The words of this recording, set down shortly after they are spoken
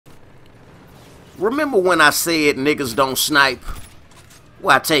Remember when I said niggas don't snipe?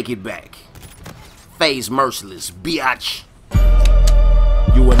 Well, I take it back. FaZe Merciless, biatch.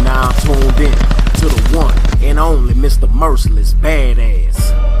 You are now tuned in to the one and only Mr. Merciless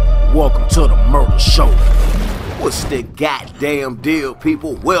Badass. Welcome to the Murder Show. What's the goddamn deal,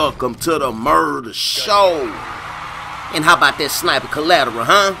 people? Welcome to the Murder Show. And how about that sniper collateral,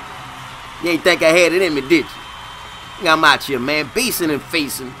 huh? You ain't think I had it in me, did you? I'm out here, man, beasting and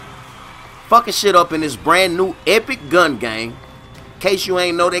facing. Fucking shit up in this brand new epic gun game. In case you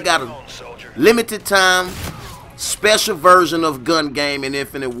ain't know, they got a limited time special version of gun game in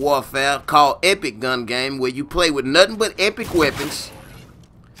Infinite Warfare called Epic Gun Game, where you play with nothing but epic weapons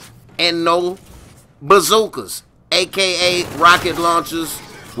and no bazookas, aka rocket launchers,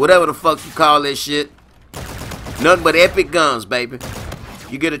 whatever the fuck you call that shit. Nothing but epic guns, baby.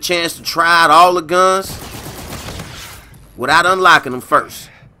 You get a chance to try out all the guns without unlocking them first.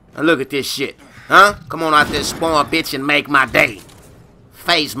 Now look at this shit, huh? Come on out there, spawn, bitch, and make my day.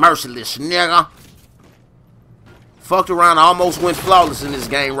 FaZe Merciless, nigga. Fucked around, almost went flawless in this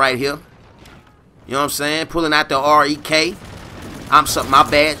game right here. You know what I'm saying? Pulling out the REK. My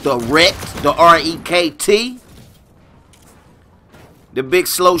bad. The Rekt, the REKT. The big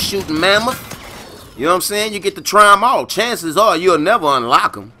slow shooting mammoth. You know what I'm saying? You get to try them all. Chances are you'll never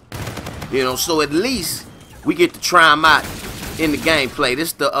unlock them. You know, so at least we get to try them out in the gameplay. This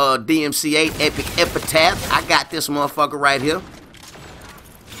is the DMC8 Epic Epitaph. I got this motherfucker right here.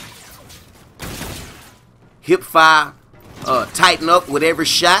 Hip fire, tighten up with every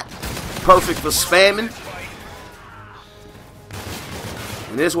shot. Perfect for spamming.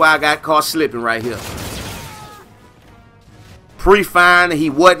 And this is why I got caught slipping right here. Pre-firing, he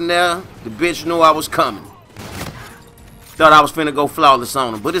wasn't there. The bitch knew I was coming. Thought I was finna go flawless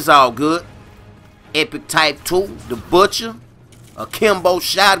on him, but it's all good. Epic Type 2, the Butcher, Akimbo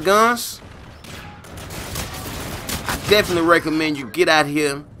shotguns. I definitely recommend you get out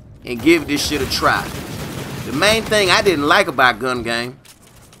here and give this shit a try. The main thing I didn't like about gun game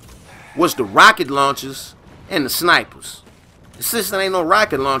was the rocket launchers and the snipers. Since there ain't no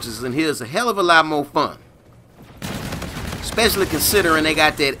rocket launchers in here, it's a hell of a lot more fun. Especially considering they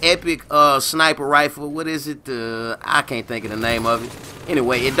got that epic sniper rifle. What is it? I can't think of the name of it.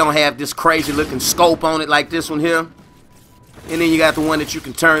 Anyway, it don't have this crazy looking scope on it like this one here. And then you got the one that you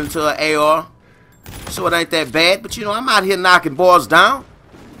can turn into an AR. So it ain't that bad. But you know, I'm out here knocking boys down.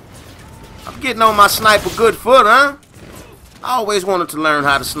 I'm getting on my sniper good foot, huh? I always wanted to learn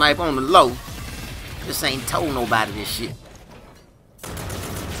how to snipe on the low. Just ain't told nobody this shit.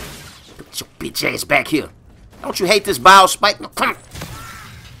 Put your bitch ass back here. Don't you hate this bio spike? No, come on.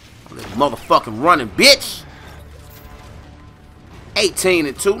 Little motherfucking running bitch.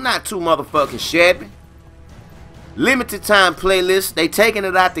 18-2, not too motherfucking shabby. Limited time playlist. They taking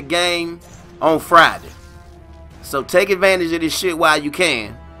it out the game on Friday. So take advantage of this shit while you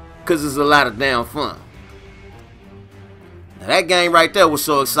can. Because it's a lot of damn fun. Now that game right there was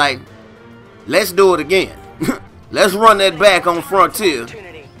so exciting. Let's do it again. Let's run that back on Frontier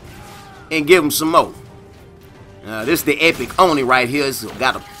and give them some more. This is the Epic Oni right here. It's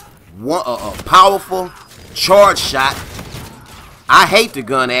got a powerful charge shot. I hate the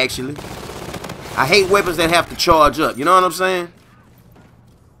gun, actually. I hate weapons that have to charge up. You know what I'm saying?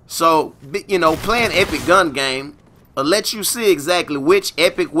 So, you know, playing Epic Gun Game will let you see exactly which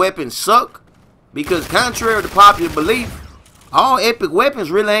epic weapons suck, because contrary to popular belief, all epic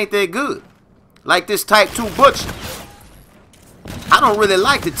weapons really ain't that good. Like this Type 2 Butcher. I don't really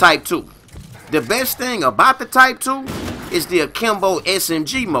like the Type 2. The best thing about the Type 2 is the Akimbo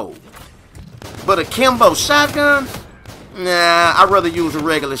SMG mode. But Akimbo shotguns, nah, I'd rather use a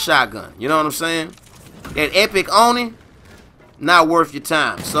regular shotgun. You know what I'm saying? That Epic Oni, not worth your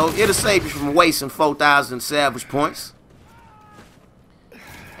time. So it'll save you from wasting 4,000 salvage points.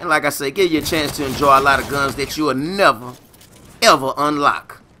 And like I say, give you a chance to enjoy a lot of guns that you will never, ever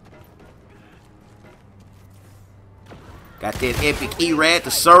unlock. Got that epic E-Rad,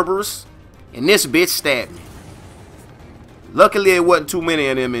 the Cerberus. And this bitch stabbed me. Luckily, there wasn't too many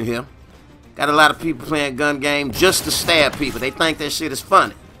of them in here. Got a lot of people playing gun game just to stab people. They think that shit is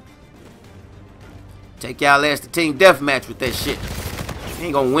funny. Take y'all ass to team deathmatch with that shit. You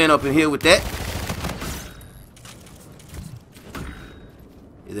ain't gonna win up in here with that.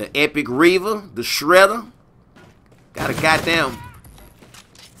 The Epic Reaver, the Shredder. Got a goddamn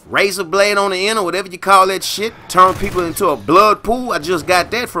razor blade on the end or whatever you call that shit. Turn people into a blood pool. I just got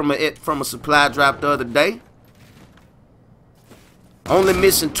that from a supply drop the other day. Only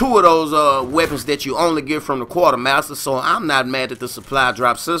missing 2 of those weapons that you only get from the quartermaster, so I'm not mad at the supply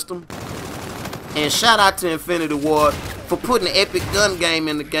drop system. And shout out to Infinity Ward for putting the epic gun game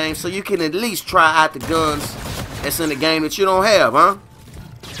in the game so you can at least try out the guns that's in the game that you don't have, huh?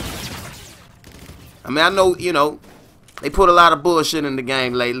 I mean, I know, you know, they put a lot of bullshit in the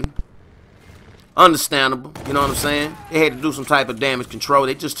game lately. Understandable, you know what I'm saying? They had to do some type of damage control.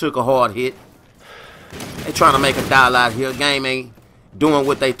 They just took a hard hit. They trying to make a dollar out here. Game ain't doing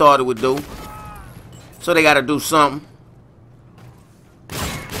what they thought it would do. So they got to do something.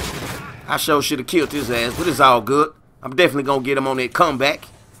 I sure should have killed his ass, but it's all good. I'm definitely going to get him on that comeback.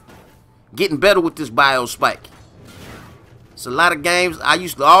 Getting better with this bio spike. It's a lot of games I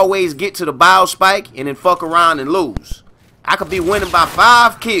used to always get to the bio spike and then fuck around and lose. I could be winning by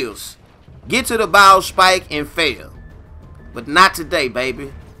 5 kills. Get to the bio spike and fail. But not today,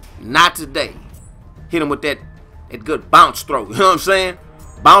 baby. Not today. Hit him with that good bounce throw. You know what I'm saying?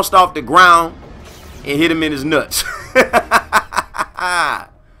 Bounced off the ground and hit him in his nuts. But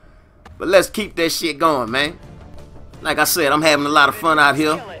let's keep that shit going, man. Like I said, I'm having a lot of fun out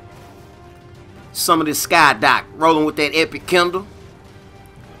here. Some of this Skydock, rolling with that epic Kindle.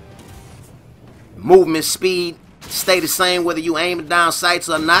 Movement speed stay the same whether you aiming down sights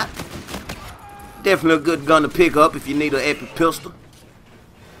or not. Definitely a good gun to pick up if you need an epic pistol.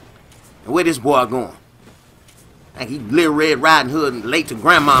 And where this boy going? Like he Little Red Riding Hood and late to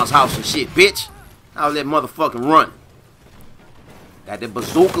grandma's house and shit, bitch. How's that motherfucking run? Got that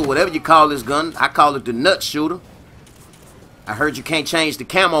bazooka, whatever you call this gun. I call it the nut shooter. I heard you can't change the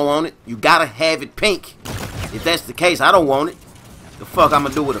camo on it. You gotta have it pink. If that's the case, I don't want it. The fuck I'm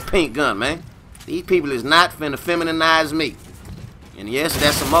gonna do with a pink gun, man? These people is not finna femininize me. And yes,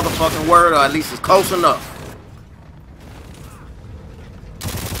 that's a motherfucking word, or at least it's close enough.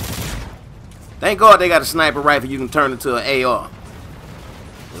 Thank God they got a sniper rifle you can turn into an AR.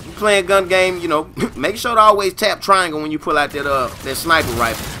 If you playing a gun game, you know, make sure to always tap triangle when you pull out that sniper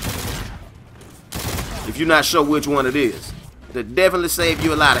rifle. If you're not sure which one it is. It'll definitely save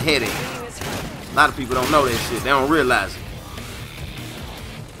you a lot of headache. A lot of people don't know that shit. They don't realize it.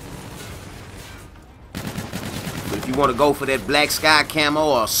 But if you want to go for that black sky camo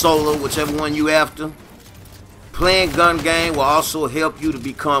or solo, whichever one you after, playing gun game will also help you to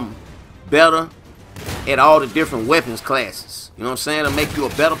become better at all the different weapons classes. You know what I'm saying? It'll make you a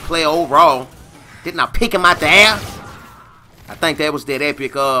better player overall. Didn't I pick him out the air? I think that was that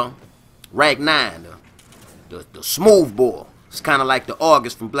epic Rag 9, the smooth bore. It's kind of like the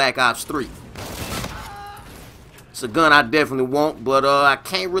August from Black Ops 3. It's a gun I definitely want, but I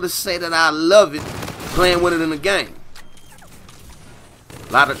can't really say that I love it playing with it in the game.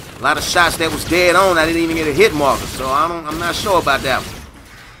 A lot of shots that was dead on, I didn't even get a hit marker, so I'm not sure about that one.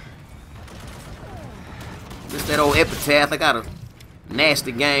 Just that old epitaph. I got a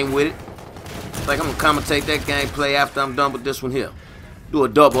nasty game with it. I think I'm gonna commentate that gameplay after I'm done with this one here. Do a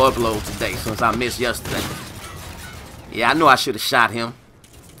double upload today since I missed yesterday. Yeah, I know I should have shot him.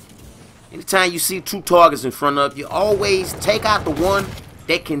 Anytime you see 2 targets in front of you, always take out the one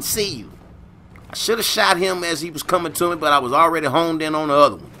that can see you. I should have shot him as he was coming to me, but I was already honed in on the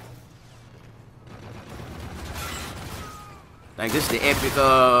other one. I think this is the epic,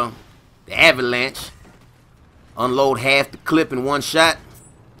 the Avalanche. Unload half the clip in one shot.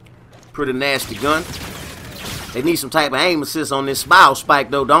 Pretty nasty gun. They need some type of aim assist on this smile spike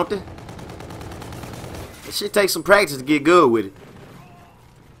though, don't they? It should take some practice to get good with it.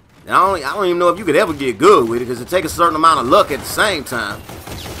 And I don't even know if you could ever get good with it because it takes a certain amount of luck at the same time.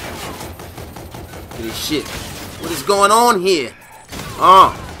 Look at this shit. What is going on here?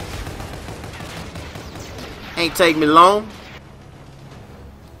 Ain't take me long.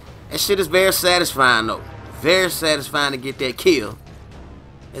 That shit is very satisfying though. Very satisfying to get that kill.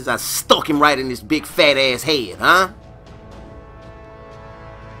 As I stuck him right in this big fat ass head, huh?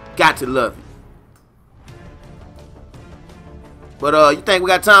 Got to love it. But you think we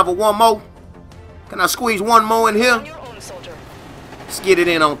got time for one more? Can I squeeze one more in here? Let's get it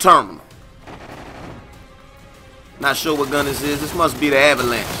in on terminal. Not sure what gun this is. This must be the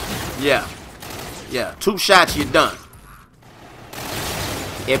Avalanche. Yeah. Yeah. 2 shots, you're done.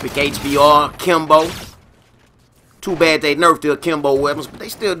 Epic HBR, Kimbo. Too bad they nerfed their Kimbo weapons, but they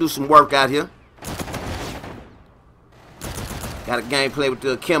still do some work out here. Got a gameplay with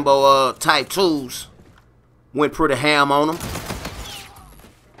the Kimbo type 2s. Went pretty ham on them.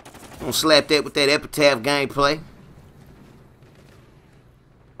 Gonna slap that with that epitaph gameplay.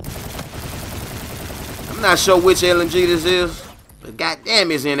 I'm not sure which LMG this is, but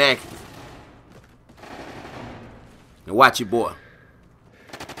goddamn it's inaccurate. Now watch your boy.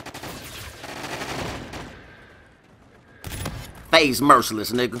 Phase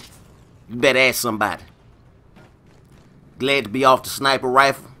merciless, nigga. You better ask somebody. Glad to be off the sniper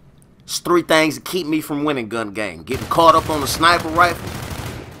rifle. It's 3 things that keep me from winning gun game. Getting caught up on the sniper rifle,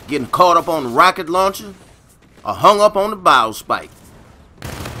 getting caught up on the rocket launcher, or hung up on the bio spike.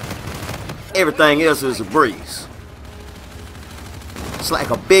 Everything else is a breeze. It's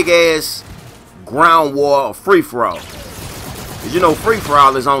like a big ass ground war or free-for-all. Cause you know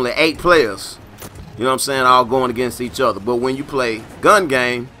free-for-all is only 8 players. You know what I'm saying? All going against each other. But when you play gun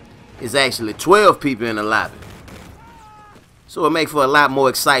game, it's actually 12 people in the lobby. So it makes for a lot more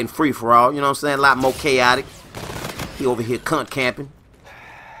exciting free-for-all. You know what I'm saying? A lot more chaotic. He over here cunt camping.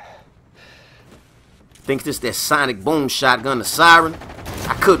 Think this that sonic boom shotgun, the siren?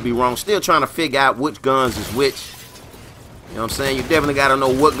 I could be wrong. Still trying to figure out which guns is which. You know what I'm saying? You definitely got to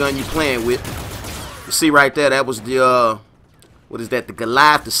know what gun you're playing with. You see right there, that was the, what is that? The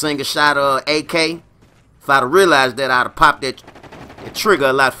Goliath, the single shot AK. If I'd have realized that, I'd have popped that trigger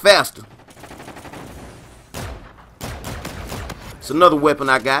a lot faster. It's another weapon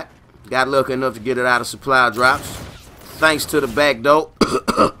I got. Got lucky enough to get it out of supply drops. Thanks to the back door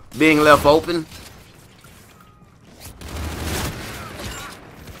being left open.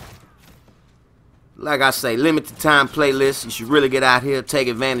 Like I say, limited time playlist. You should really get out here, take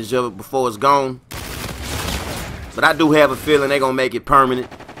advantage of it before it's gone. But I do have a feeling they're going to make it permanent.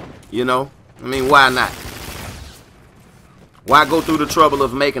 You know? I mean, why not? Why go through the trouble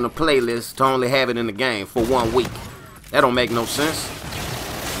of making a playlist to only have it in the game for 1 week? That don't make no sense.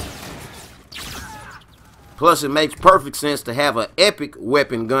 Plus, it makes perfect sense to have an epic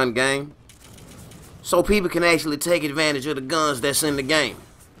weapon gun game so people can actually take advantage of the guns that's in the game.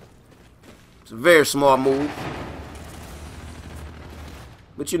 It's a very smart move.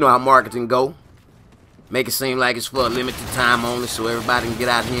 But you know how marketing go. Make it seem like it's for a limited time only so everybody can get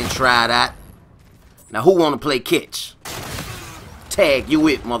out here and try it out. Now, who want to play catch? Tag you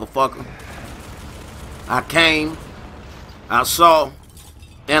it, motherfucker. I came, I saw,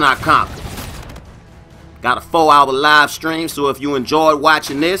 and I conquered. Got a 4-hour live stream, so if you enjoyed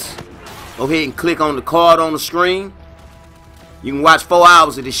watching this, go ahead and click on the card on the screen. You can watch 4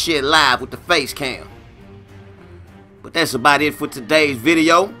 hours of this shit live with the face cam. But that's about it for today's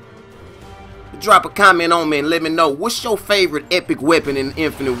video. Drop a comment on me and let me know what's your favorite epic weapon in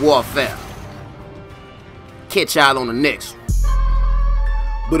Infinite Warfare. Catch y'all on the next one.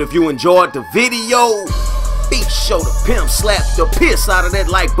 But if you enjoyed the video, be sure to pimp slap the piss out of that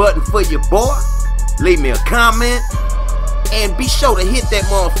like button for your boy. Leave me a comment. And be sure to hit that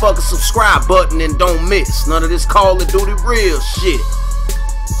motherfucker subscribe button and don't miss none of this Call of Duty real shit.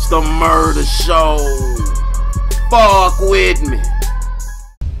 It's the murder show. Fuck with me.